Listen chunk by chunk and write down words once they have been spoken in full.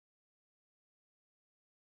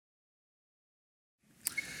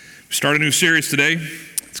Start a new series today.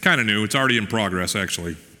 It's kind of new. It's already in progress,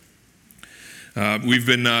 actually. We've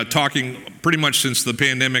been talking pretty much since the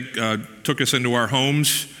pandemic took us into our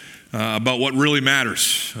homes about what really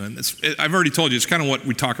matters. And I've already told you, it's kind of what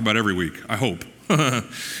we talk about every week, I hope.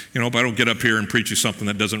 If I don't get up here and preach you something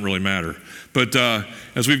that doesn't really matter. But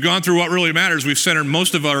as we've gone through what really matters, we've centered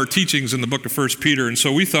most of our teachings in the book of 1 Peter. And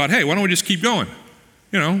so we thought, hey, why don't we just keep going?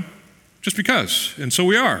 Just because. And so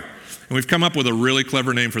we are. And we've come up with a really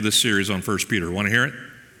clever name for this series on 1 Peter. Want to hear it?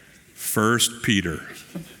 1 Peter.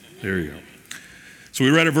 There you go. So we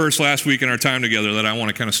read a verse last week in our time together that I want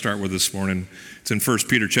to kind of start with this morning. It's in 1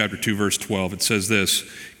 Peter chapter 2, verse 12. It says this: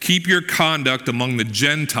 keep your conduct among the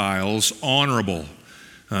Gentiles honorable,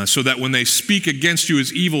 so that when they speak against you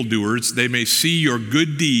as evildoers, they may see your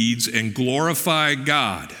good deeds and glorify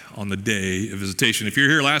God on the day of visitation. If you're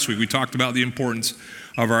here last week, we talked about the importance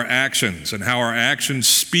of our actions and how our actions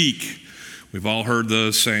speak. We've all heard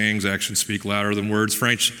the sayings, actions speak louder than words.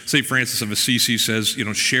 St. Francis of Assisi says,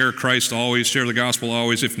 share Christ always, share the gospel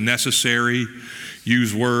always. If necessary,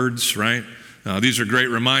 use words, right? These are great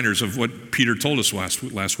reminders of what Peter told us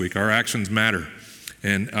last week. Our actions matter.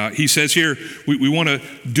 And he says here, we want to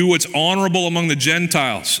do what's honorable among the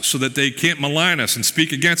Gentiles so that they can't malign us and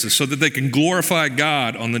speak against us, so that they can glorify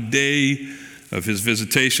God on the day of his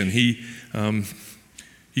visitation.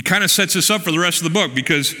 He kind of sets us up for the rest of the book,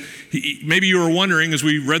 because maybe you were wondering as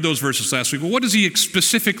we read those verses last week, well, what does he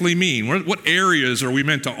specifically mean? What areas are we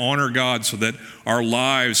meant to honor God so that our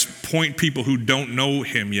lives point people who don't know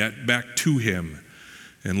him yet back to him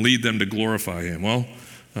and lead them to glorify him? Well,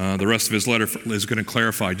 the rest of his letter is going to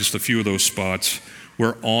clarify just a few of those spots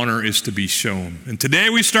where honor is to be shown. And today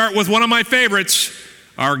we start with one of my favorites,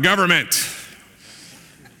 our government.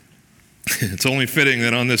 It's only fitting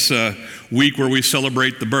that on this week where we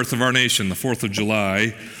celebrate the birth of our nation, the 4th of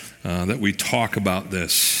July, that we talk about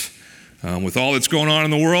this. With all that's going on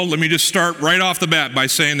in the world, let me just start right off the bat by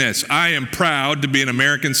saying this. I am proud to be an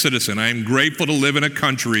American citizen. I am grateful to live in a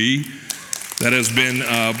country that has been,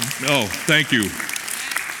 thank you.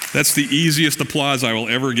 That's the easiest applause I will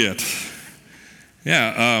ever get.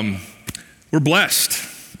 Yeah, we're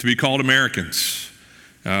blessed to be called Americans.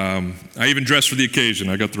 I even dressed for the occasion.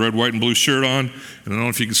 I got the red, white, and blue shirt on, and I don't know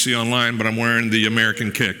if you can see online, but I'm wearing the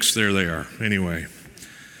American kicks. There they are. Anyway.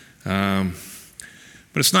 But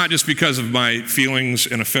it's not just because of my feelings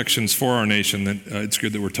and affections for our nation that it's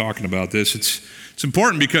good that we're talking about this. It's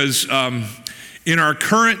important because in our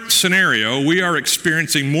current scenario, we are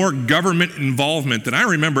experiencing more government involvement than I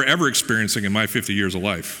remember ever experiencing in my 50 years of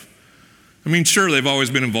life. I mean, sure, they've always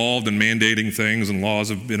been involved in mandating things and laws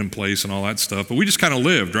have been in place and all that stuff, but we just kind of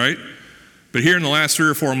lived, right? But here in the last 3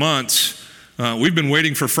 or 4 months, we've been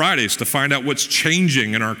waiting for Fridays to find out what's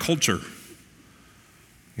changing in our culture.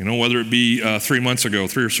 Whether it be 3 months ago,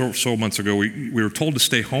 3 or so months ago, we were told to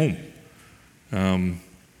stay home. The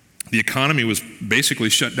economy was basically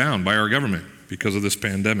shut down by our government because of this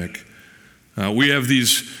pandemic. We have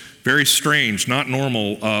these very strange, not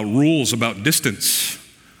normal rules about distance.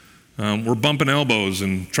 We're bumping elbows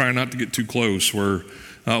and trying not to get too close. We're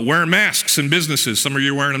wearing masks in businesses. Some of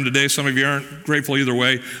you are wearing them today. Some of you aren't. Grateful either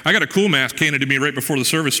way. I got a cool mask handed to me right before the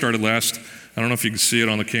service started last. I don't know if you can see it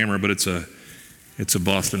on the camera, but it's a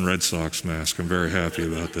Boston Red Sox mask. I'm very happy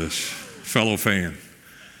about this. Fellow fan.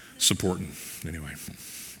 Supporting. Anyway,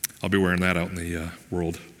 I'll be wearing that out in the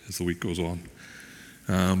world as the week goes on.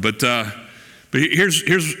 But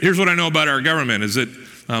here's what I know about our government is that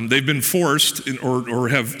they've been forced or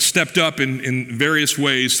have stepped up in various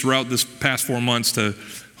ways throughout this past 4 months to,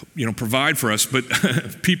 provide for us. But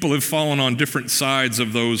people have fallen on different sides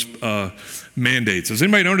of those mandates. Has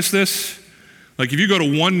anybody noticed this? Like if you go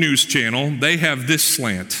to one news channel, they have this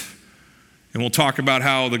slant. And we'll talk about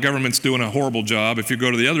how the government's doing a horrible job. If you go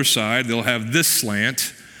to the other side, they'll have this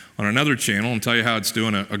slant on another channel and tell you how it's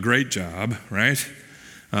doing a great job, right?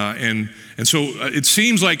 And so it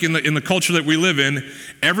seems like in the culture that we live in,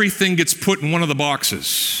 everything gets put in one of the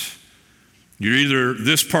boxes. You're either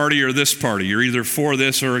this party or this party. You're either for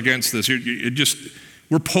this or against this.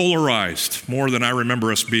 We're polarized more than I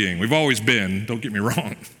remember us being. We've always been, don't get me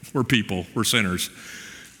wrong. We're people, we're sinners.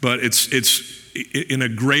 But it's in a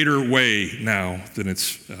greater way now than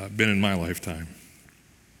it's been in my lifetime.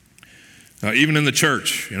 Even in the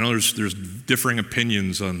church, there's differing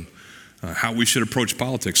opinions on how we should approach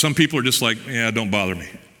politics. Some people are just like, don't bother me.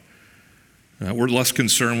 We're less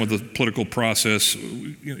concerned with the political process.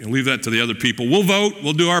 Leave that to the other people. We'll vote,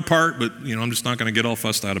 we'll do our part, but I'm just not going to get all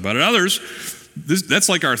fussed out about it. Others, that's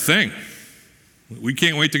like our thing. We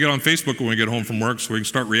can't wait to get on Facebook when we get home from work so we can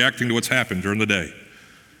start reacting to what's happened during the day.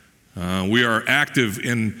 We are active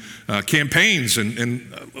in campaigns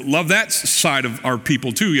and love that side of our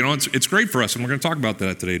people too. You know, it's great for us, and we're going to talk about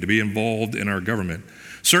that today, to be involved in our government.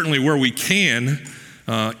 Certainly where we can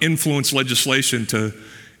influence legislation to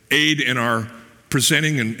aid in our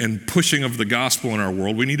presenting and pushing of the gospel in our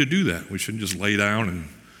world, we need to do that. We shouldn't just lay down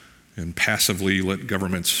and passively let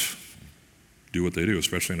governments do what they do,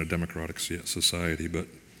 especially in a democratic society. But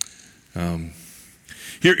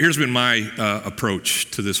here's been my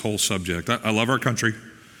approach to this whole subject. I love our country.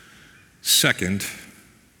 Second,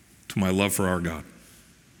 to my love for our God.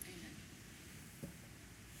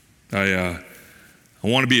 I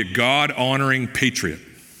want to be a God-honoring patriot.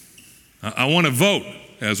 I want to vote,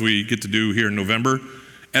 as we get to do here in November,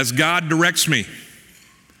 as God directs me.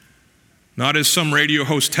 Not as some radio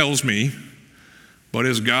host tells me, but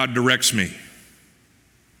as God directs me.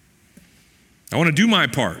 I want to do my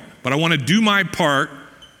part, but I want to do my part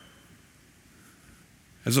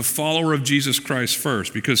as a follower of Jesus Christ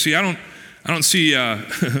first. Because, see, I don't see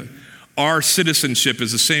our citizenship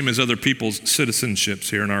as the same as other people's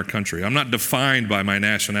citizenships here in our country. I'm not defined by my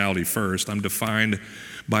nationality first. I'm defined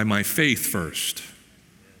by my faith first.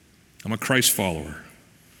 I'm a Christ follower.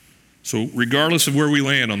 So regardless of where we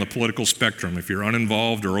land on the political spectrum, if you're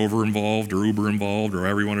uninvolved or over-involved or uber-involved or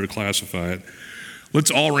however you wanted to classify it, let's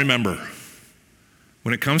all remember,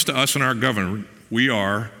 when it comes to us and our government, we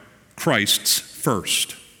are Christ's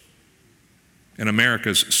first. And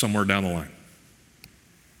America's somewhere down the line.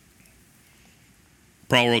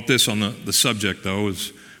 Paul wrote this on the subject, though,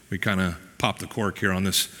 as we kind of pop the cork here on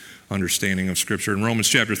this understanding of Scripture. In Romans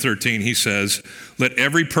chapter 13, he says, "Let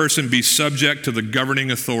every person be subject to the governing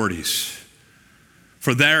authorities,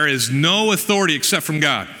 for there is no authority except from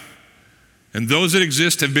God, and those that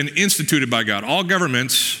exist have been instituted by God." All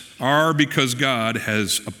governments are because God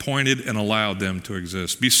has appointed and allowed them to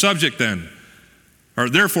exist. Be subject then, or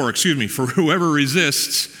therefore, for whoever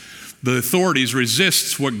resists the authorities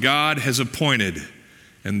resists what God has appointed,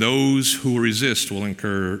 and those who resist will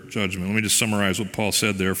incur judgment. Let me just summarize what Paul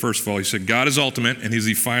said there. First of all, he said God is ultimate and he's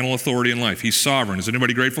the final authority in life. He's sovereign. Is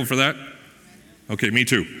anybody grateful for that? Okay, me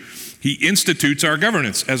too. He institutes our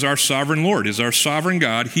governance as our sovereign Lord, is our sovereign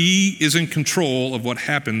God. He is in control of what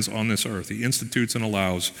happens on this earth. He institutes and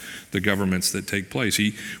allows the governments that take place.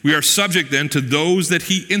 We are subject then to those that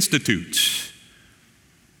he institutes.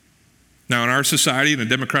 Now, in our society, in a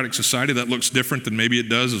democratic society, that looks different than maybe it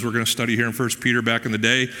does, as we're going to study here in 1 Peter back in the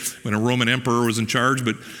day when a Roman emperor was in charge.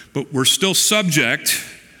 But we're still subject,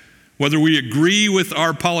 whether we agree with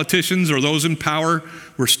our politicians or those in power,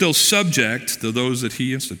 we're still subject to those that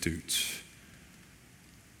he institutes.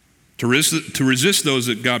 To resist those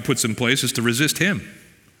that God puts in place is to resist him,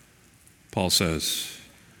 Paul says.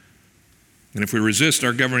 And if we resist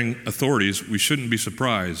our governing authorities, we shouldn't be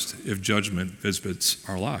surprised if judgment visits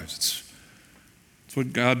our lives. It's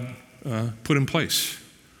what God put in place.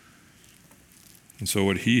 And so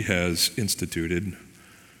what he has instituted,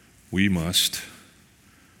 we must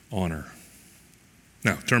honor.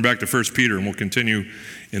 Now, turn back to 1 Peter, and we'll continue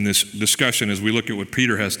in this discussion as we look at what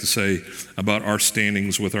Peter has to say about our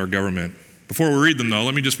standings with our government. Before we read them, though,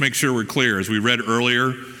 let me just make sure we're clear. As we read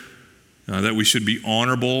earlier, that we should be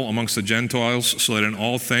honorable amongst the Gentiles so that in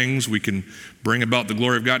all things we can bring about the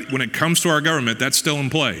glory of God. When it comes to our government, that's still in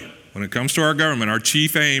play. When it comes to our government, our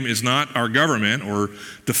chief aim is not our government or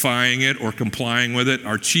defying it or complying with it.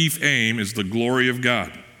 Our chief aim is the glory of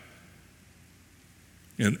God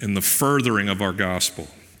and the furthering of our gospel.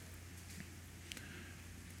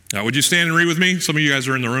 Now, would you stand and read with me? Some of you guys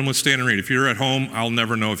are in the room. Let's stand and read. If you're at home, I'll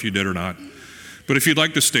never know if you did or not. But if you'd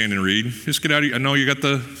like to stand and read, just get out. I know you got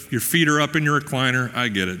your feet are up in your recliner. I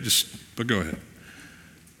get it. But go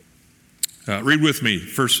ahead. Read with me.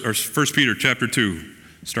 1 Peter chapter 2,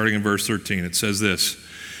 starting in verse 13. It says this: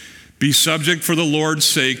 "Be subject for the Lord's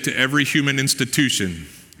sake to every human institution,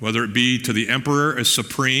 whether it be to the emperor as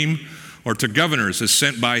supreme, or to governors as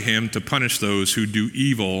sent by him to punish those who do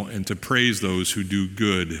evil and to praise those who do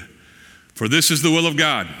good. For this is the will of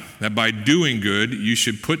God, that by doing good you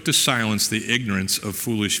should put to silence the ignorance of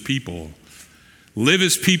foolish people. Live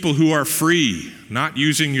as people who are free, not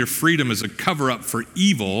using your freedom as a cover-up for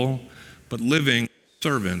evil, but living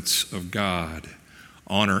servants of God.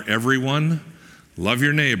 Honor everyone, love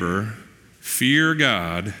your neighbor, fear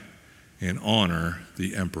God, and honor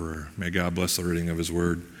the emperor." May God bless the reading of his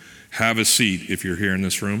word. Have a seat if you're here in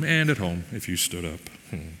this room, and at home if you stood up.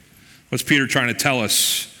 What's Peter trying to tell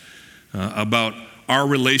us about our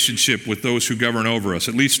relationship with those who govern over us?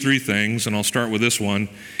 At least three things, and I'll start with this one.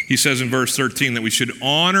 He says in verse 13 that we should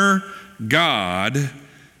honor God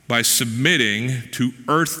by submitting to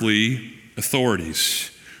earthly authorities.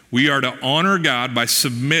 We are to honor God by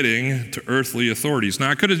submitting to earthly authorities.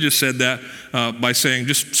 Now, I could have just said that by saying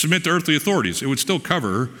just submit to earthly authorities. It would still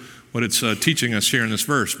cover what it's teaching us here in this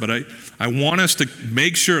verse. But I want us to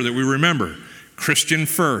make sure that we remember, Christian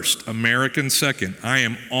first, American second. I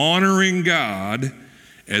am honoring God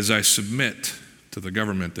as I submit to the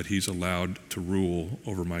government that He's allowed to rule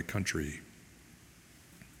over my country.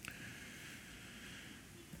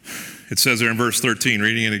 It says there in verse 13,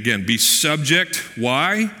 reading it again, be subject,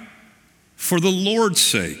 why? For the Lord's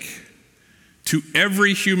sake, to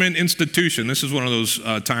every human institution. This is one of those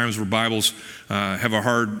times where Bibles have a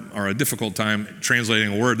hard or a difficult time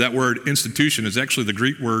translating a word. That word institution is actually the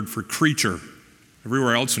Greek word for creature.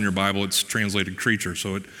 Everywhere else in your Bible, it's translated creature.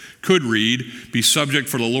 So it could read, be subject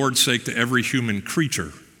for the Lord's sake to every human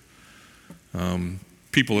creature.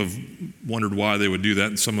 People have wondered why they would do that,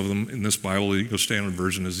 and some of them in this Bible, the English Standard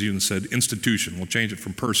Version, has even said institution. We'll change it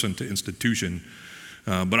from person to institution.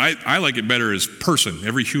 But I like it better as person,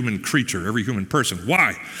 every human creature, every human person.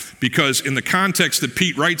 Why? Because in the context that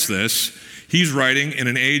Pete writes this, he's writing in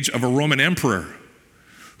an age of a Roman emperor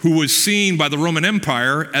who was seen by the Roman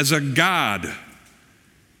Empire as a god.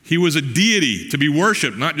 He was a deity to be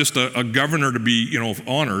worshiped, not just a governor to be,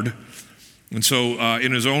 honored. And so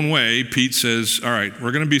in his own way, Pete says, all right,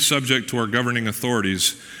 we're going to be subject to our governing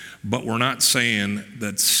authorities, but we're not saying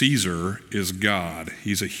that Caesar is God.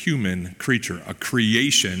 He's a human creature, a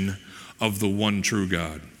creation of the one true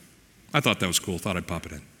God. I thought that was cool. Thought I'd pop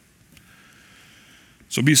it in.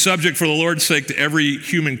 So be subject for the Lord's sake to every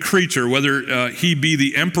human creature, whether he be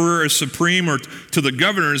the emperor as supreme or to the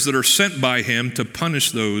governors that are sent by him to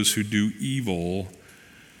punish those who do evil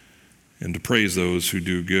and to praise those who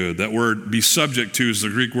do good. That word be subject to is the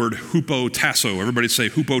Greek word hupotasso. Everybody say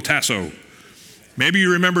hupotasso. Maybe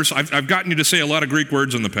you remember, I've gotten you to say a lot of Greek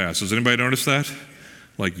words in the past. Has anybody noticed that?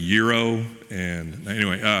 Like euro and,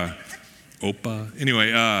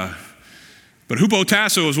 opa. But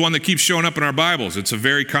hupotasso is one that keeps showing up in our Bibles. It's a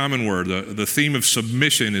very common word. The theme of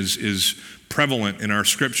submission is prevalent in our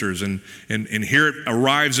scriptures. And here it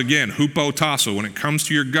arrives again, hupotasso. When it comes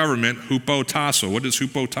to your government, hupotasso. What does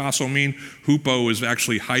hupotasso mean? Hupo is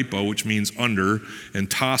actually hypo, which means under, and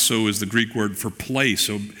tasso is the Greek word for place.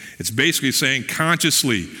 So it's basically saying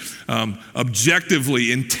consciously,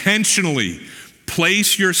 objectively, intentionally,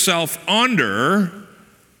 place yourself under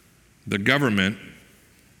the government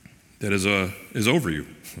that is over you.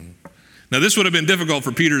 Now, this would have been difficult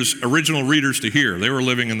for Peter's original readers to hear. They were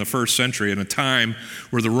living in the first century in a time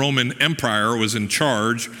where the Roman Empire was in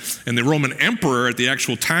charge, and the Roman emperor at the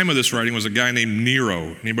actual time of this writing was a guy named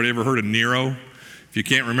Nero. Anybody ever heard of Nero? If you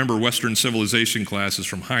can't remember Western civilization classes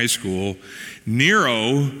from high school,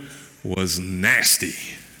 Nero was nasty.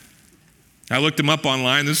 I looked him up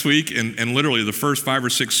online this week, and literally the first 5 or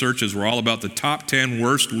 6 searches were all about the top 10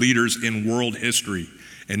 worst leaders in world history.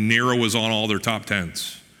 And Nero was on all their top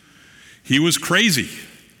 10s. He was crazy.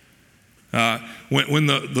 When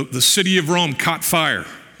the city of Rome caught fire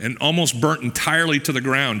and almost burnt entirely to the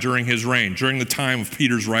ground during his reign, during the time of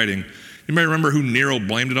Peter's writing, you may remember who Nero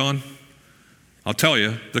blamed it on? I'll tell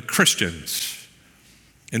you, the Christians.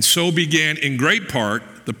 And so began, in great part,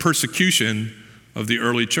 the persecution of the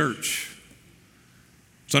early church.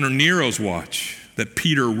 It's under Nero's watch that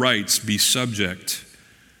Peter writes, be subject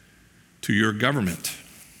to your government.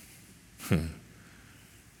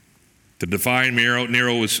 To defy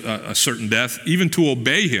Nero was a certain death. Even to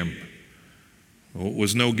obey him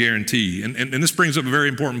was no guarantee. And this brings up a very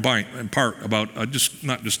important part about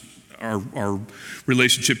not just our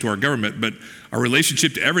relationship to our government, but our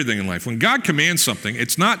relationship to everything in life. When God commands something,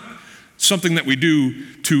 it's not something that we do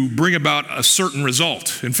to bring about a certain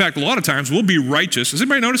result. In fact, a lot of times we'll be righteous. Has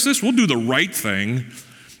anybody noticed this? We'll do the right thing,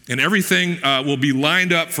 and everything will be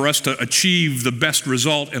lined up for us to achieve the best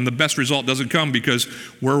result, and the best result doesn't come because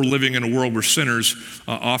we're living in a world where sinners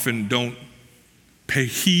often don't pay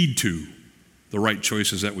heed to the right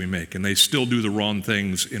choices that we make, and they still do the wrong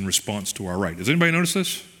things in response to our right. Does anybody notice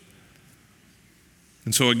this?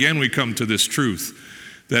 And so again, we come to this truth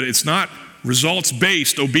that it's not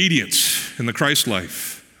results-based obedience in the Christ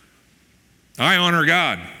life. I honor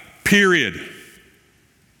God, period.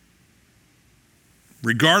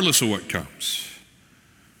 Regardless of what comes.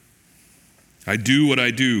 I do what I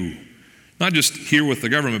do, not just here with the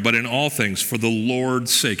government, but in all things for the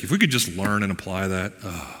Lord's sake. If we could just learn and apply that,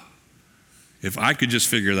 if I could just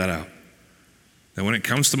figure that out. That when it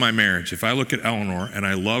comes to my marriage, if I look at Eleanor and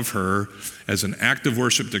I love her as an act of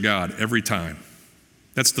worship to God every time,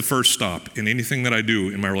 that's the first stop in anything that I do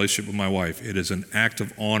in my relationship with my wife. It is an act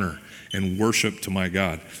of honor and worship to my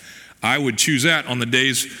God. I would choose that on the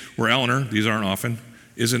days where Eleanor, these aren't often,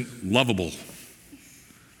 isn't lovable.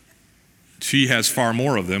 She has far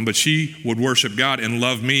more of them, but she would worship God and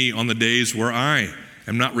love me on the days where I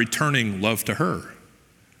am not returning love to her.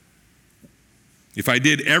 If I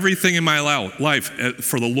did everything in my life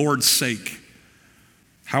for the Lord's sake,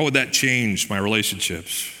 how would that change my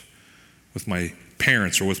relationships with my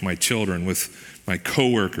parents or with my children, with my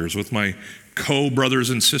coworkers, with my co-brothers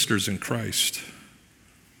and sisters in Christ?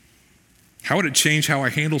 How would it change how I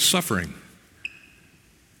handle suffering?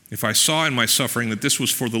 If I saw in my suffering that this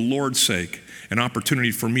was for the Lord's sake, an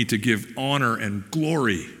opportunity for me to give honor and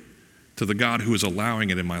glory to the God who is allowing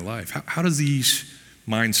it in my life, how would these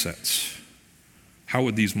mindsets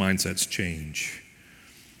change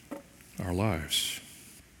our lives?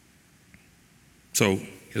 So,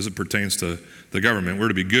 as it pertains to the government, we're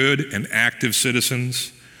to be good and active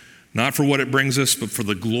citizens, not for what it brings us, but for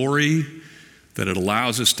the glory that it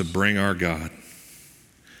allows us to bring our God.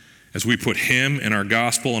 As we put Him and our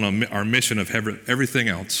gospel and our mission of everything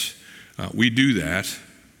else, we do that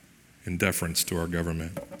in deference to our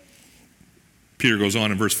government. Peter goes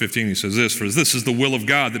on in verse 15, he says this, "For this is the will of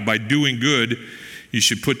God, that by doing good you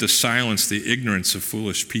should put to silence the ignorance of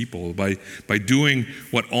foolish people." By doing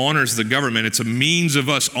what honors the government, it's a means of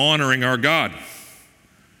us honoring our God.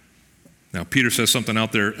 Now, Peter says something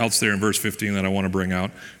else there in verse 15 that I want to bring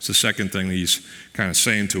out. It's the second thing that he's kind of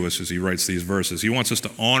saying to us as he writes these verses. He wants us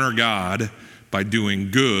to honor God by doing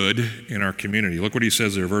good in our community. Look what he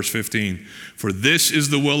says there, verse 15. "For this is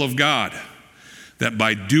the will of God, that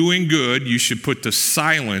by doing good you should put to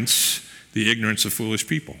silence the ignorance of foolish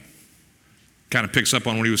people." Kind of picks up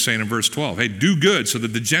on what he was saying in verse 12. Hey, do good so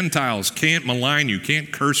that the Gentiles can't malign you, can't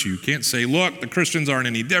curse you, can't say, look, the Christians aren't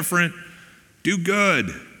any different. Do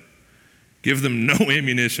good. Give them no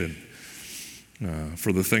ammunition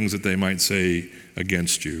for the things that they might say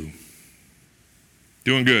against you.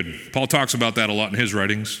 Doing good. Paul talks about that a lot in his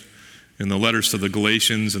writings, in the letters to the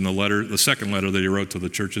Galatians and the second letter that he wrote to the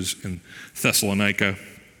churches in Thessalonica.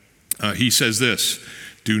 He says this,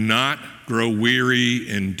 "Do not grow weary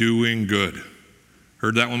in doing good."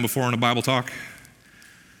 Heard that one before in a Bible talk?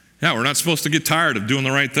 Yeah, we're not supposed to get tired of doing the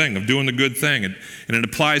right thing, of doing the good thing. And it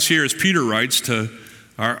applies here, as Peter writes, to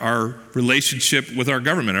our relationship with our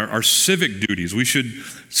government, our civic duties. We should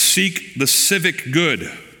seek the civic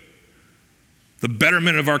good, the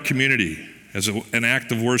betterment of our community as an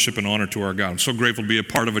act of worship and honor to our God. I'm so grateful to be a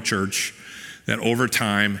part of a church that over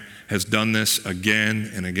time has done this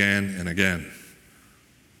again and again and again.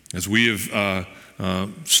 As we have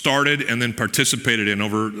started and then participated in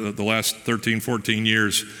over the last 13, 14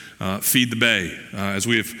 years, Feed the Bay, as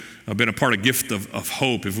we have been a part of Gift of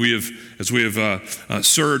Hope, as we have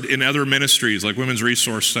served in other ministries like Women's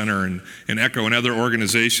Resource Center and ECHO and other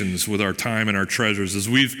organizations with our time and our treasures, as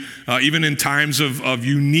we've, even in times of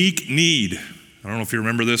unique need. I don't know if you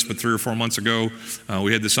remember this, but 3 or 4 months ago,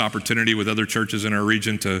 we had this opportunity with other churches in our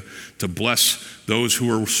region to bless those who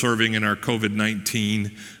were serving in our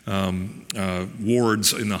COVID-19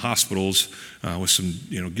 wards in the hospitals with some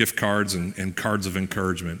gift cards and cards of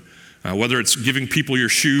encouragement. Whether it's giving people your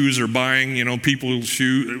shoes or buying people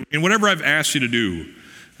shoes, and whatever I've asked you to do,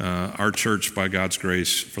 our church, by God's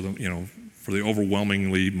grace, for the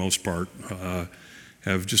overwhelmingly most part,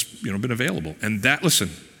 have just been available. And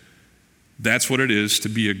that's what it is to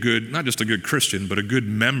be not just a good Christian, but a good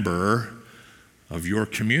member of your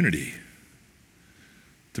community.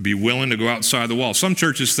 To be willing to go outside the wall. Some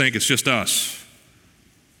churches think it's just us.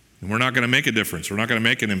 And we're not going to make a difference. We're not going to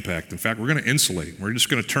make an impact. In fact, we're going to insulate. We're just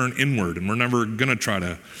going to turn inward, and we're never going to try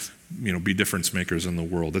to be difference makers in the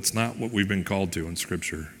world. That's not what we've been called to in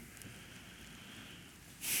Scripture.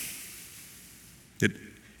 It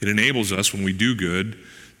enables us, when we do good,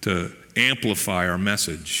 to amplify our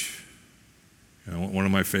message. One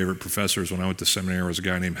of my favorite professors when I went to seminary was a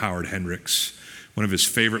guy named Howard Hendricks. One of his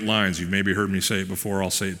favorite lines, you've maybe heard me say it before,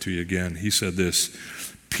 I'll say it to you again. He said this,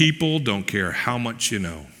 "People don't care how much you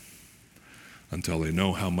know until they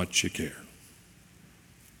know how much you care."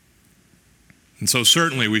 And so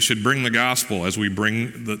certainly we should bring the gospel as we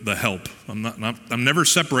bring the help. I'm never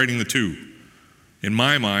separating the two. In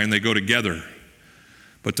my mind, they go together.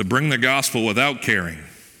 But to bring the gospel without caring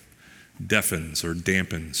deafens or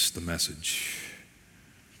dampens the message.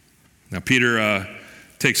 Now, Peter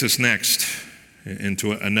takes us next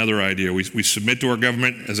into another idea. We submit to our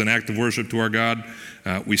government as an act of worship to our God.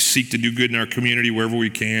 We seek to do good in our community wherever we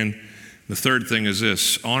can. The third thing is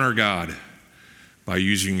this: honor God by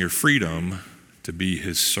using your freedom to be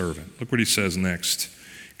His servant. Look what he says next.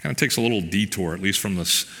 Kind of takes a little detour, at least from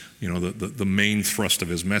this, the main thrust of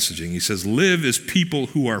his messaging. He says, "Live as people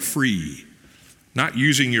who are free, not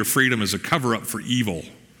using your freedom as a cover-up for evil,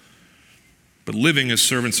 but living as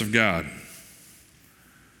servants of God."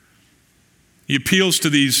 He appeals to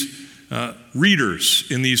these readers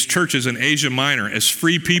in these churches in Asia Minor as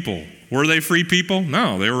free people. Were they free people?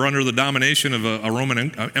 No, they were under the domination of a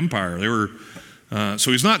Roman Empire. They were,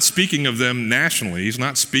 so he's not speaking of them nationally. He's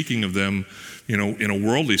not speaking of them, in a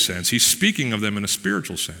worldly sense. He's speaking of them in a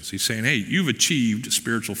spiritual sense. He's saying, hey, you've achieved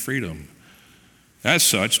spiritual freedom. As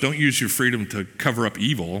such, don't use your freedom to cover up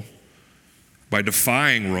evil by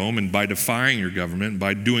defying Rome and by defying your government,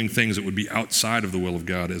 by doing things that would be outside of the will of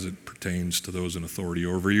God as it pertains to those in authority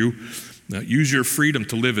over you. Use your freedom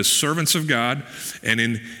to live as servants of God, and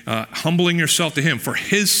in humbling yourself to Him for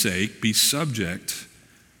His sake, be subject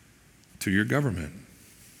to your government.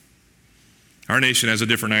 Our nation has a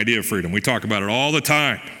different idea of freedom. We talk about it all the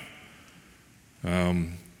time.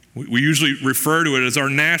 We usually refer to it as our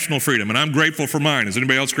national freedom, and I'm grateful for mine. Is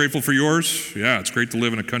anybody else grateful for yours? Yeah, it's great to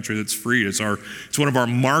live in a country that's free. It's one of our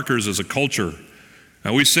markers as a culture.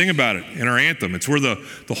 We sing about it in our anthem. It's where the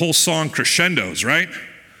whole song crescendos, right?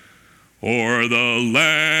 O'er the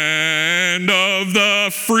land of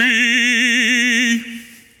the free.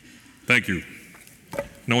 Thank you.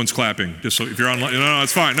 No one's clapping. Just so if you're online, no,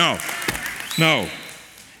 it's fine. No.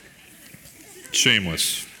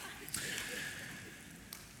 Shameless.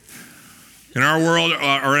 In our world,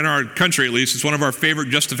 or in our country at least, it's one of our favorite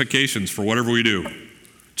justifications for whatever we do.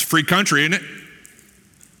 It's a free country, isn't it?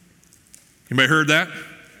 Anybody heard that?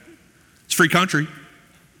 It's a free country.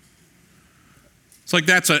 It's like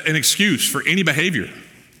that's an excuse for any behavior.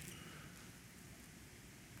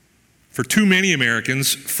 For too many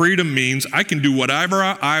Americans, freedom means I can do whatever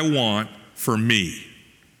I want for me.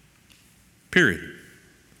 Period.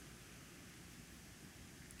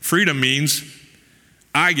 Freedom means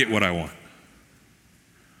I get what I want.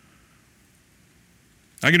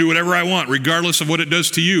 I can do whatever I want, regardless of what it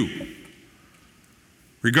does to you.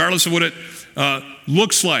 Regardless of what it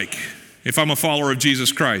looks like if I'm a follower of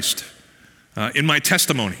Jesus Christ. In my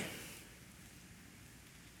testimony.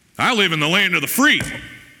 I live in the land of the free.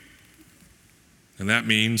 And that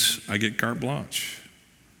means I get carte blanche.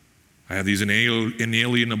 I have these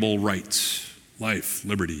inalienable rights, life,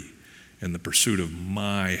 liberty, and the pursuit of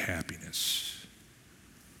my happiness.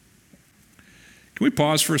 Can we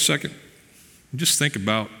pause for a second and just think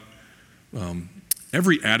about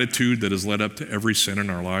every attitude that has led up to every sin in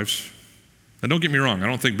our lives? Now, don't get me wrong. I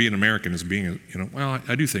don't think being American is being,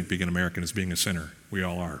 I do think being an American is being a sinner. We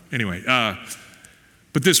all are. Anyway,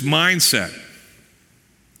 but this mindset,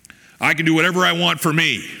 I can do whatever I want for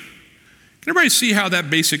me. Can everybody see how that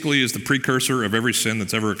basically is the precursor of every sin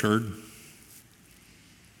that's ever occurred?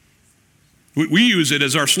 We use it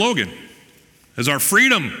as our slogan, as our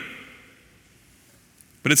freedom.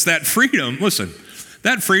 But it's that freedom, listen,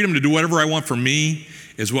 that freedom to do whatever I want for me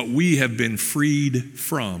is what we have been freed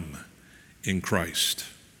from in Christ.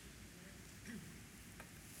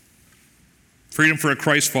 Freedom for a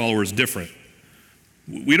Christ follower is different.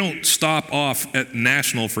 We don't stop off at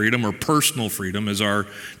national freedom or personal freedom as our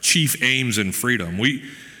chief aims in freedom.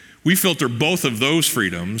 We filter both of those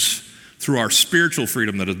freedoms through our spiritual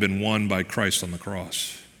freedom that has been won by Christ on the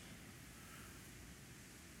cross.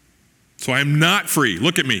 So I am not free.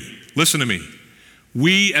 Look at me. Listen to me.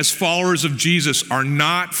 We as followers of Jesus are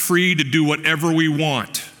not free to do whatever we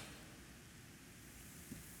want.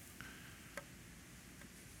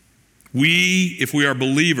 We, if we are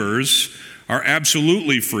believers, are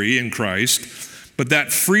absolutely free in Christ, but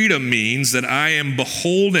that freedom means that I am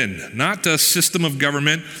beholden, not to a system of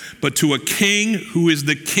government, but to a king who is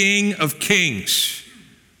the King of Kings.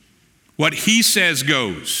 What he says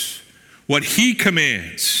goes. What he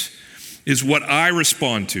commands is what I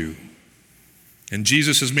respond to. And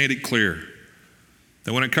Jesus has made it clear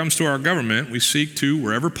that when it comes to our government, we seek to,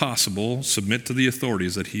 wherever possible, submit to the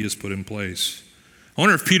authorities that he has put in place. I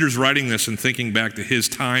wonder if Peter's writing this and thinking back to his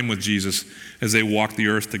time with Jesus as they walked the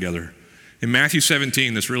earth together. In Matthew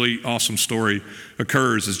 17, this really awesome story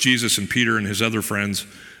occurs as Jesus and Peter and his other friends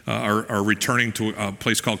are returning to a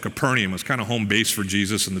place called Capernaum. It's kind of home base for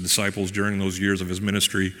Jesus and the disciples during those years of his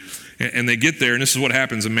ministry. And they get there, and this is what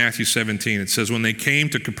happens in Matthew 17. It says, when they came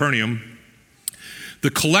to Capernaum, the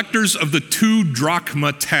collectors of the 2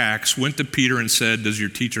 drachma tax went to Peter and said, does your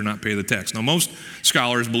teacher not pay the tax? Now, most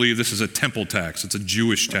scholars believe this is a temple tax. It's a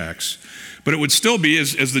Jewish tax. But it would still be,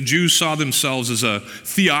 as the Jews saw themselves as a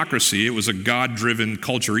theocracy, it was a God-driven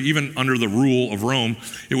culture, even under the rule of Rome,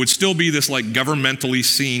 it would still be this like governmentally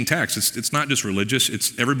seen tax. It's not just religious,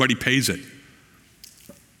 it's everybody pays it.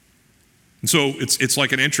 And so it's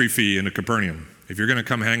like an entry fee into Capernaum. If you're going to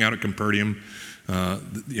come hang out at Capernaum,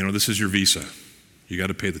 this is your visa. You got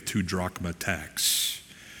to pay the 2 drachma tax.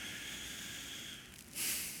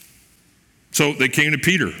 So they came to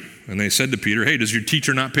Peter. And they said to Peter, hey, does your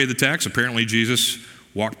teacher not pay the tax? Apparently Jesus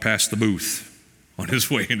walked past the booth on his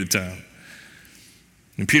way into town.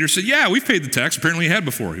 And Peter said, yeah, we've paid the tax. Apparently he had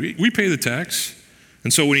before. We pay the tax.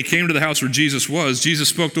 And so when he came to the house where Jesus was, Jesus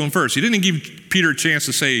spoke to him first. He didn't give Peter a chance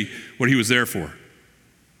to say what he was there for.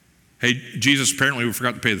 Hey, Jesus, apparently we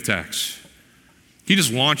forgot to pay the tax. He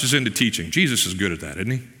just launches into teaching. Jesus is good at that,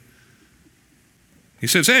 isn't he? He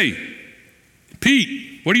says, hey,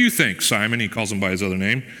 Pete, what do you think? Simon, he calls him by his other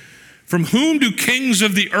name. From whom do kings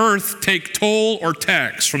of the earth take toll or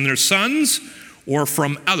tax? From their sons or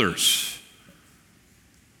from others?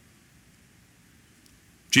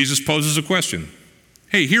 Jesus poses a question.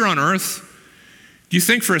 Hey, here on earth, do you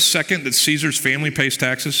think for a second that Caesar's family pays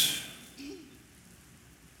taxes? Do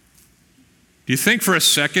you think for a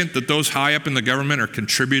second that those high up in the government are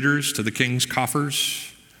contributors to the king's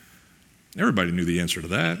coffers? Everybody knew the answer to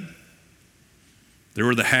that. There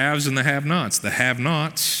were the haves and the have-nots. The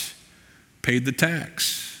have-nots paid the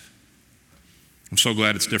tax. I'm so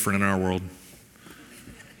glad it's different in our world.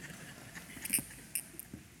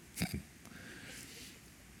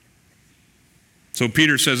 So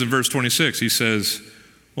Peter says in verse 26, he says,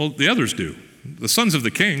 well, the others do. The sons of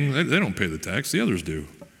the king, they don't pay the tax. The others do.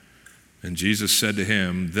 And Jesus said to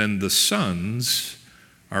him, then the sons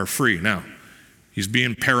are free. Now, he's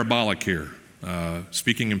being parabolic here,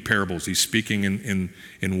 speaking in parables. He's speaking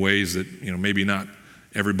in ways that maybe not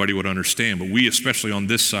everybody would understand. But we, especially on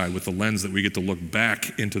this side, with the lens that we get to look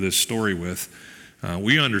back into this story with,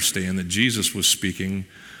 we understand that Jesus was speaking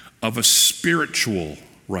of a spiritual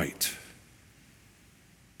right.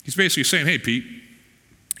 He's basically saying, hey, Pete,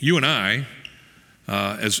 you and I,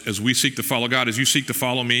 as we seek to follow God, as you seek to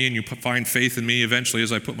follow me and you find faith in me eventually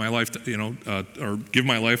as I put my life, or give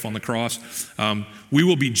my life on the cross, we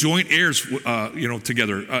will be joint heirs,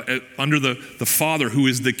 together under the Father who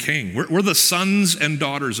is the King. We're the sons and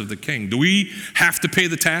daughters of the King. Do we have to pay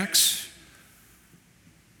the tax?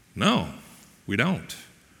 No, we don't.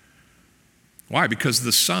 Why? Because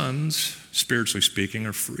the sons, spiritually speaking,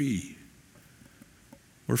 are free.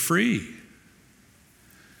 We're free.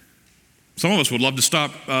 Some of us would love to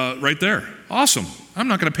stop right there. Awesome. I'm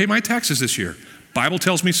not going to pay my taxes this year. Bible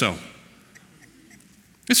tells me so.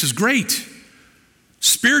 This is great.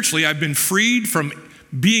 Spiritually, I've been freed from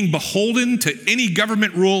being beholden to any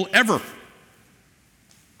government rule ever.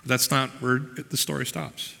 That's not where the story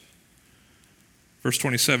stops. Verse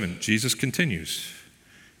 27, Jesus continues.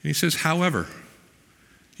 And he says, however,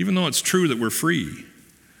 even though it's true that we're free,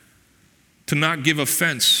 to not give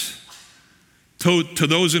offense to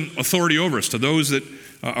those in authority over us, to those that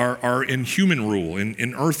are in human rule,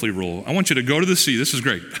 in earthly rule. I want you to go to the sea. This is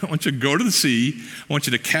great. I want you to go to the sea. I want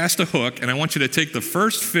you to cast a hook, and I want you to take the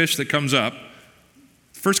first fish that comes up,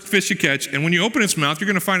 first fish you catch, and when you open its mouth, you're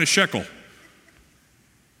going to find a shekel.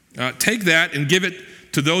 Take that and give it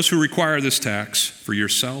to those who require this tax for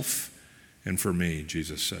yourself and for me,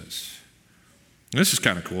 Jesus says. And this is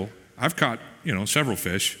kind of cool. I've caught, several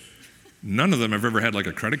fish. None of them have ever had like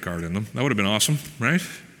a credit card in them. That would have been awesome, right?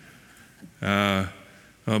 But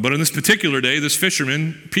on this particular day, this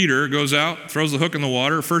fisherman, Peter, goes out, throws the hook in the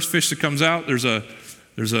water. First fish that comes out, there's a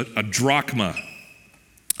drachma.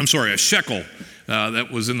 A shekel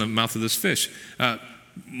that was in the mouth of this fish.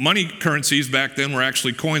 Money currencies back then were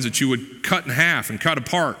actually coins that you would cut in half and cut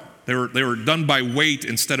apart. They were done by weight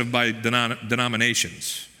instead of by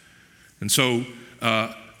denominations. And so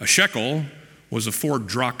a shekel was a 4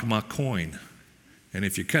 drachma coin. And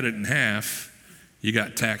if you cut it in half, you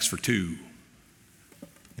got taxed for 2.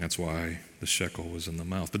 That's why the shekel was in the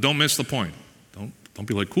mouth. But don't miss the point. Don't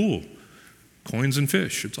be like, cool, coins and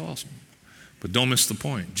fish, it's awesome. But don't miss the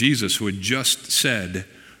point. Jesus, who had just said,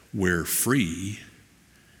 we're free,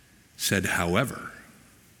 said, however,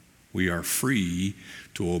 we are free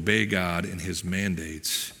to obey God and his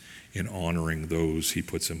mandates in honoring those he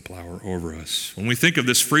puts in power over us. When we think of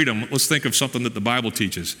this freedom, let's think of something that the Bible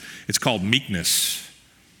teaches. It's called meekness.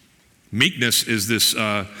 Meekness is this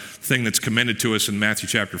thing that's commended to us in Matthew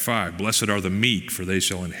chapter 5. Blessed are the meek, for they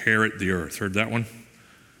shall inherit the earth. Heard that one?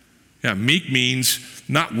 Yeah, meek means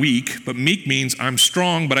not weak, but meek means I'm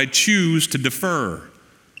strong, but I choose to defer.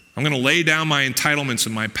 I'm going to lay down my entitlements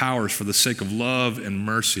and my powers for the sake of love and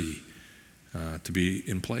mercy to be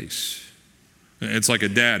in place. It's like a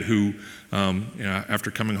dad who, after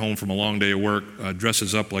coming home from a long day of work,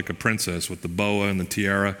 dresses up like a princess with the boa and the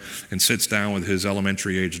tiara and sits down with his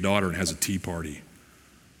elementary-age daughter and has a tea party.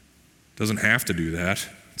 Doesn't have to do that.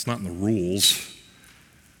 It's not in the rules.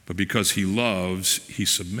 But because he loves, he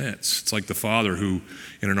submits. It's like the father who,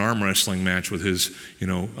 in an arm wrestling match with his,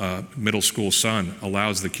 middle school son,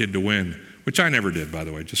 allows the kid to win, which I never did, by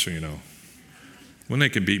the way, just so you know. When they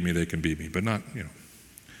can beat me, they can beat me, but not,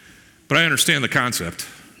 But I understand the concept.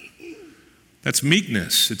 That's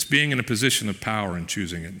meekness. It's being in a position of power and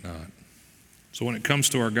choosing it not. So when it comes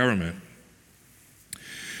to our government,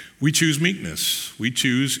 we choose meekness. We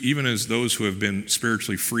choose, even as those who have been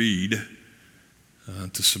spiritually freed,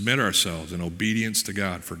 to submit ourselves in obedience to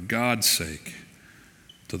God, for God's sake,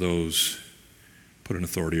 to those put in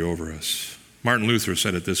authority over us. Martin Luther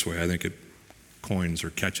said it this way. I think it coins or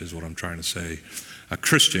catches what I'm trying to say. A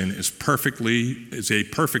Christian is a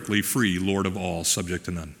perfectly free Lord of all, subject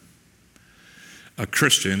to none. A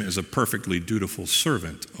Christian is a perfectly dutiful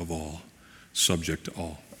servant of all, subject to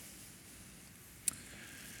all.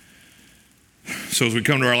 So as we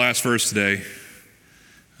come to our last verse today,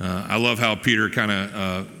 I love how Peter kind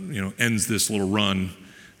of ends this little run.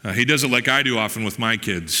 He does it like I do often with my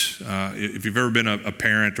kids. If you've ever been a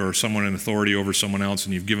parent or someone in authority over someone else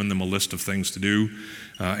and you've given them a list of things to do,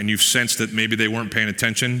 and you've sensed that maybe they weren't paying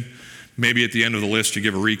attention, maybe at the end of the list you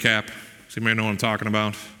give a recap. Does anybody know what I'm talking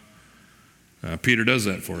about? Peter does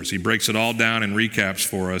that for us. He breaks it all down and recaps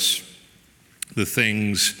for us the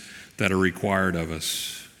things that are required of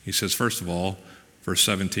us. He says, first of all, verse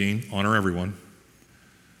 17, honor everyone.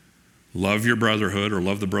 Love your brotherhood, or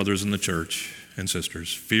love the brothers in the church and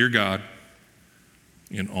sisters. Fear God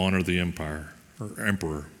and honor the empire or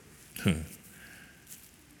emperor.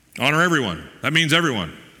 Honor everyone. That means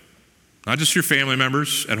everyone. Not just your family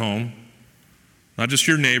members at home, not just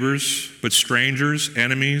your neighbors, but strangers,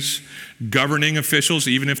 enemies, governing officials,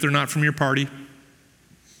 even if they're not from your party.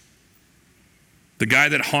 The guy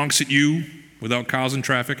that honks at you without causing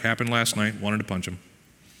traffic, happened last night, wanted to punch him.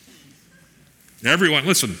 Everyone,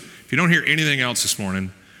 listen, if you don't hear anything else this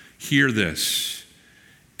morning, hear this.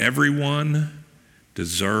 Everyone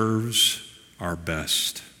deserves our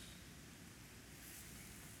best.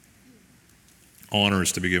 Honor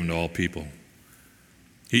is to be given to all people.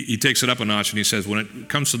 He takes it up a notch and he says, when it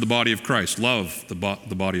comes to the body of Christ, love the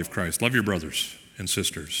body of Christ. Love your brothers and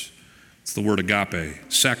sisters. It's the word agape.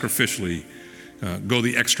 Sacrificially go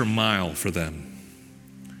the extra mile for them.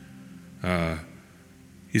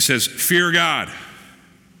 He says, fear God.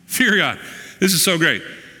 Fear God. This is so great.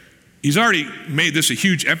 He's already made this a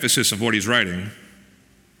huge emphasis of what he's writing.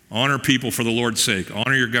 Honor people for the Lord's sake.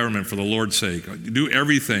 Honor your government for the Lord's sake. Do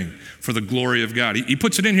everything for the glory of God. He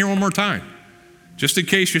puts it in here one more time. Just in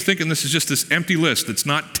case you're thinking this is just this empty list that's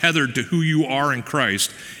not tethered to who you are in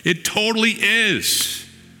Christ. It totally is.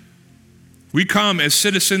 We come as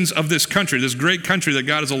citizens of this country, this great country that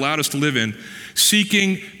God has allowed us to live in,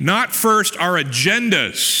 seeking not first our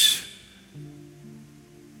agendas.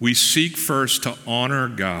 We seek first to honor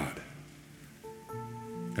God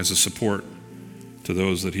as a support to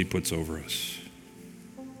those that he puts over us.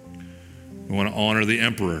 We want to honor the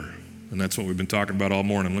emperor, and that's what we've been talking about all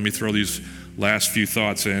morning. Let me throw these last few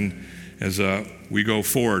thoughts in as we go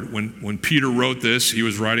forward. When Peter wrote this, he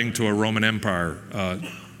was writing to a Roman Empire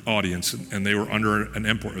audience, and they were under an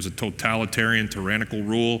emperor. It was a totalitarian, tyrannical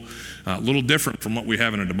rule, a little different from what we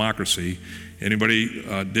have in a democracy. Anybody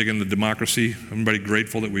digging the democracy? Everybody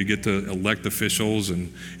grateful that we get to elect officials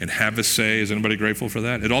and have a say? Is anybody grateful for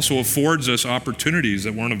that? It also affords us opportunities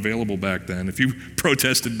that weren't available back then. If you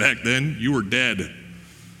protested back then, you were dead.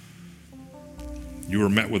 You were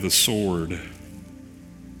met with a sword.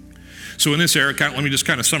 So in this era, let me just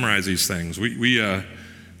kind of summarize these things. We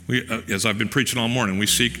as I've been preaching all morning, we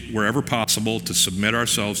seek wherever possible to submit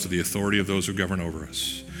ourselves to the authority of those who govern over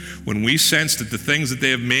us. When we sense that the things that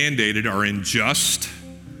they have mandated are unjust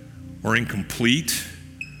or incomplete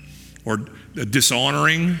or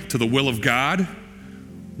dishonoring to the will of God,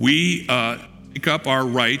 we take up our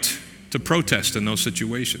right to protest in those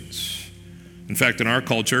situations. In fact, in our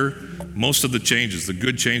culture, most of the changes, the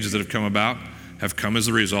good changes that have come about, have come as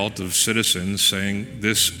a result of citizens saying,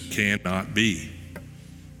 this cannot be.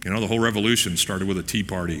 You know, the whole revolution started with a tea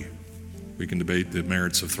party. We can debate the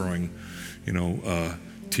merits of throwing,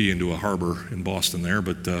 tea into a harbor in Boston there,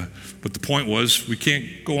 but the point was we can't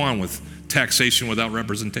go on with taxation without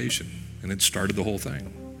representation, and it started the whole thing.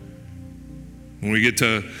 When we get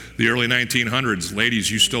to the early 1900s, ladies,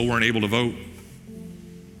 you still weren't able to vote.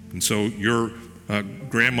 And so your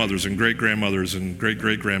grandmothers and great-grandmothers and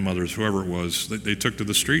great-great-grandmothers, whoever it was, they took to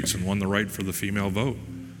the streets and won the right for the female vote.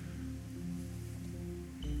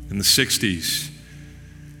 In the 60s,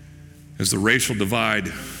 as the racial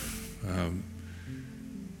divide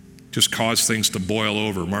just caused things to boil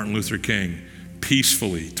over, Martin Luther King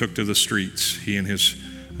peacefully took to the streets, he and his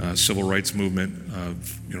civil rights movement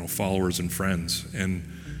followers and friends, and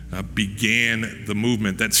began the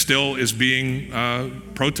movement that still is being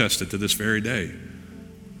protested to this very day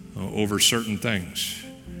over certain things.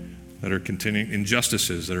 that are continuing,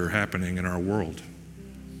 injustices that are happening in our world.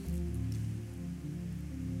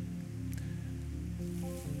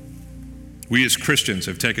 We as Christians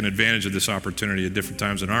have taken advantage of this opportunity at different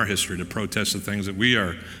times in our history to protest the things that we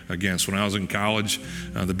are against. When I was in college,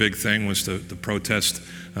 the big thing was to protest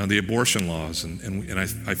the abortion laws. And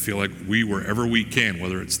I feel like we, wherever we can,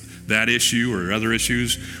 whether it's that issue or other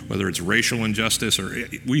issues, whether it's racial injustice, or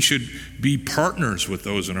we should be partners with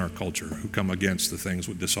those in our culture who come against the things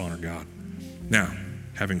that dishonor God. Now,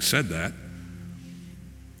 having said that,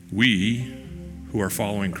 we who are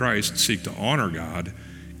following Christ seek to honor God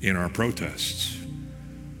in our protests.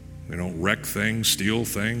 We don't wreck things, steal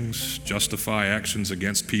things, justify actions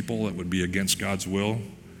against people that would be against God's will.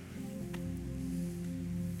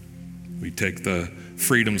 We take the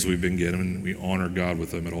freedoms we've been given and we honor God with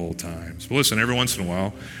them at all times. But listen, every once in a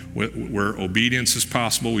while, where obedience is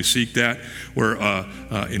possible, we seek that. Where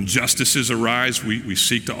injustices arise, we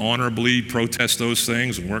seek to honorably protest those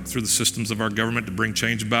things and work through the systems of our government to bring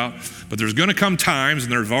change about. But there's going to come times,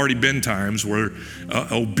 and there have already been times, where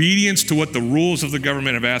obedience to what the rules of the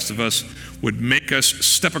government have asked of us would make us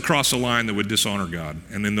step across a line that would dishonor God.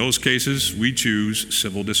 And in those cases, we choose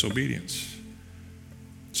civil disobedience.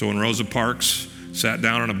 So when Rosa Parks sat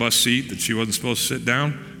down on a bus seat that she wasn't supposed to sit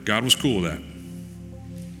down, God was cool with that.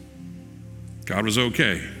 God was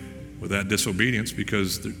okay with that disobedience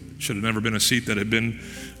because there should have never been a seat that had been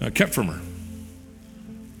kept from her.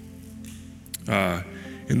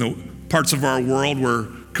 In the parts of our world where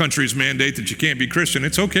countries mandate that you can't be Christian,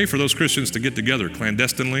 it's okay for those Christians to get together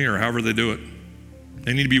clandestinely or however they do it.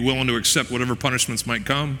 They need to be willing to accept whatever punishments might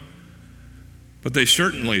come, but they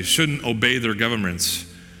certainly shouldn't obey their governments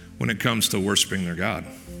when it comes to worshiping their God.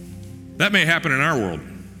 That may happen in our world.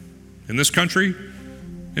 In this country,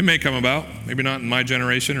 it may come about, maybe not in my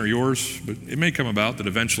generation or yours, but it may come about that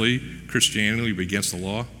eventually Christianity will be against the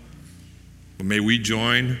law. But may we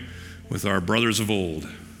join with our brothers of old,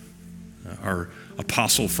 our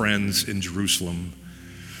apostle friends in Jerusalem,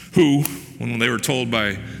 who, when they were told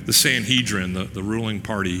by the Sanhedrin, the ruling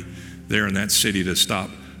party there in that city, to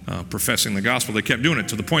stop professing the gospel, they kept doing it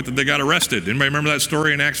to the point that they got arrested. Anybody remember that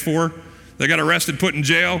story in Acts 4? They got arrested, put in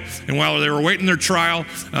jail, and while they were waiting their trial,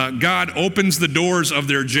 God opens the doors of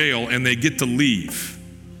their jail and they get to leave.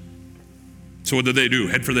 So what did they do?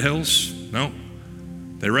 Head for the hills? No.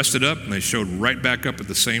 They rested up and they showed right back up at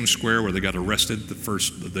the same square where they got arrested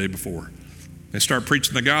the day before. They start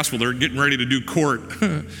preaching the gospel. They're getting ready to do court.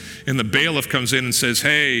 And the bailiff comes in and says,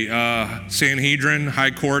 hey, Sanhedrin,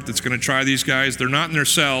 high court that's going to try these guys, they're not in their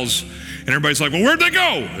cells. And everybody's like, well, where'd they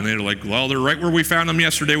go? And they're like, well, they're right where we found them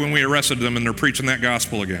yesterday when we arrested them, and they're preaching that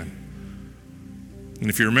gospel again. And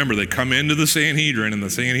if you remember, they come into the Sanhedrin, and the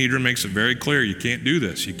Sanhedrin makes it very clear, you can't do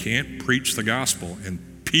this. You can't preach the gospel.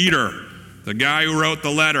 And Peter, the guy who wrote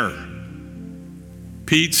the letter,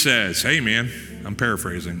 Pete says, hey, man, I'm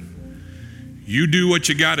paraphrasing, you do what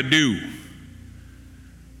you got to do.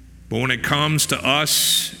 But when it comes to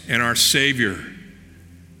us and our Savior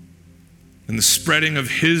and the spreading of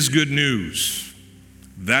His good news,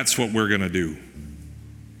 that's what we're going to do.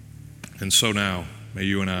 And so now, may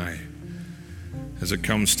you and I, as it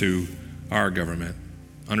comes to our government,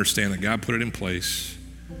 understand that God put it in place,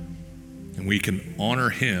 and we can honor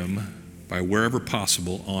Him by wherever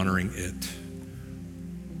possible honoring it.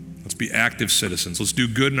 Let's be active citizens. Let's do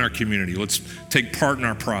good in our community. Let's take part in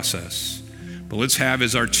our process. But let's have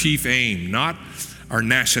as our chief aim, not our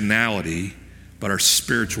nationality, but our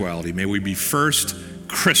spirituality. May we be first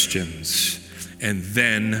Christians and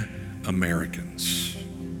then Americans.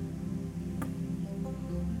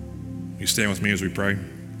 You stand with me as we pray?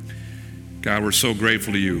 God, we're so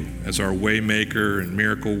grateful to you as our way maker and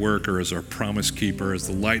miracle worker, as our promise keeper, as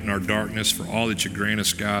the light in our darkness, for all that you grant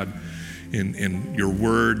us, God, in your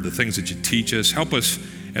word, the things that you teach us. Help us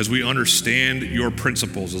as we understand your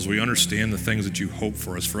principles, as we understand the things that you hope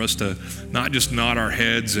for us to not just nod our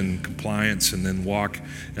heads in compliance and then walk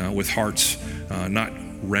with hearts not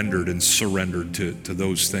rendered and surrendered to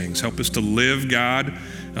those things. Help us to live, God,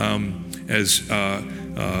 as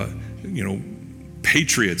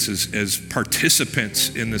patriots, as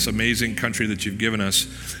participants in this amazing country that you've given us,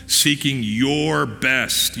 seeking your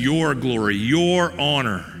best, your glory, your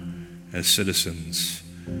honor as citizens.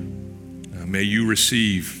 May you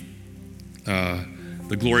receive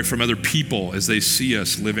the glory from other people as they see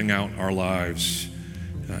us living out our lives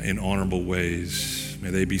in honorable ways. May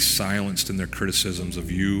they be silenced in their criticisms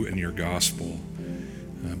of you and your gospel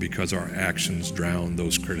because our actions drown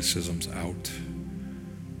those criticisms out.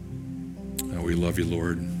 We love you,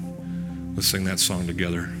 Lord. Let's sing that song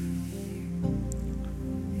together.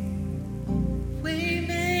 We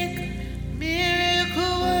make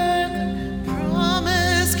miracle work.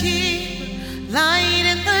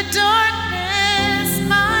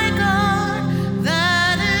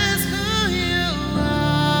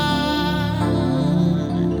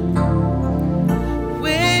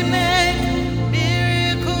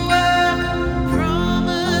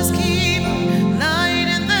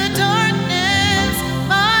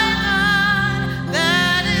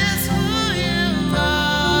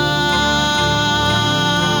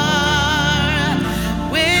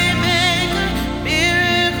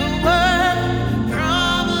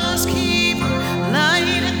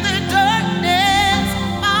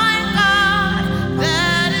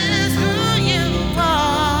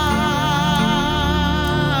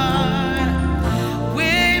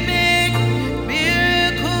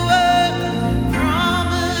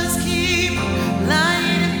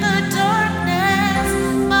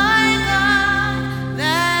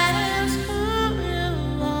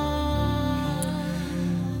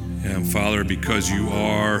 because you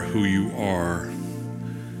are who you are.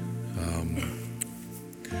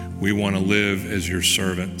 We want to live as your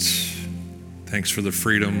servants. Thanks for the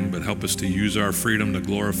freedom, but help us to use our freedom to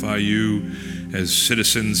glorify you as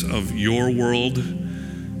citizens of your world,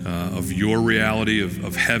 of your reality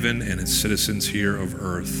of heaven, and as citizens here of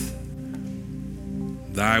earth.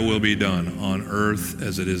 Thy will be done on earth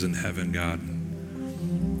as it is in heaven, God.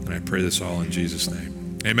 And I pray this all in Jesus'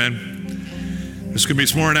 name. Amen. There's going to be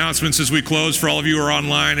some more announcements as we close. For all of you who are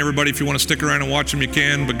online, everybody, if you want to stick around and watch them, you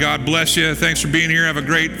can. But God bless you. Thanks for being here. Have a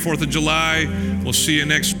great 4th of July. We'll see you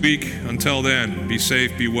next week. Until then, be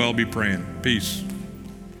safe, be well, be praying. Peace.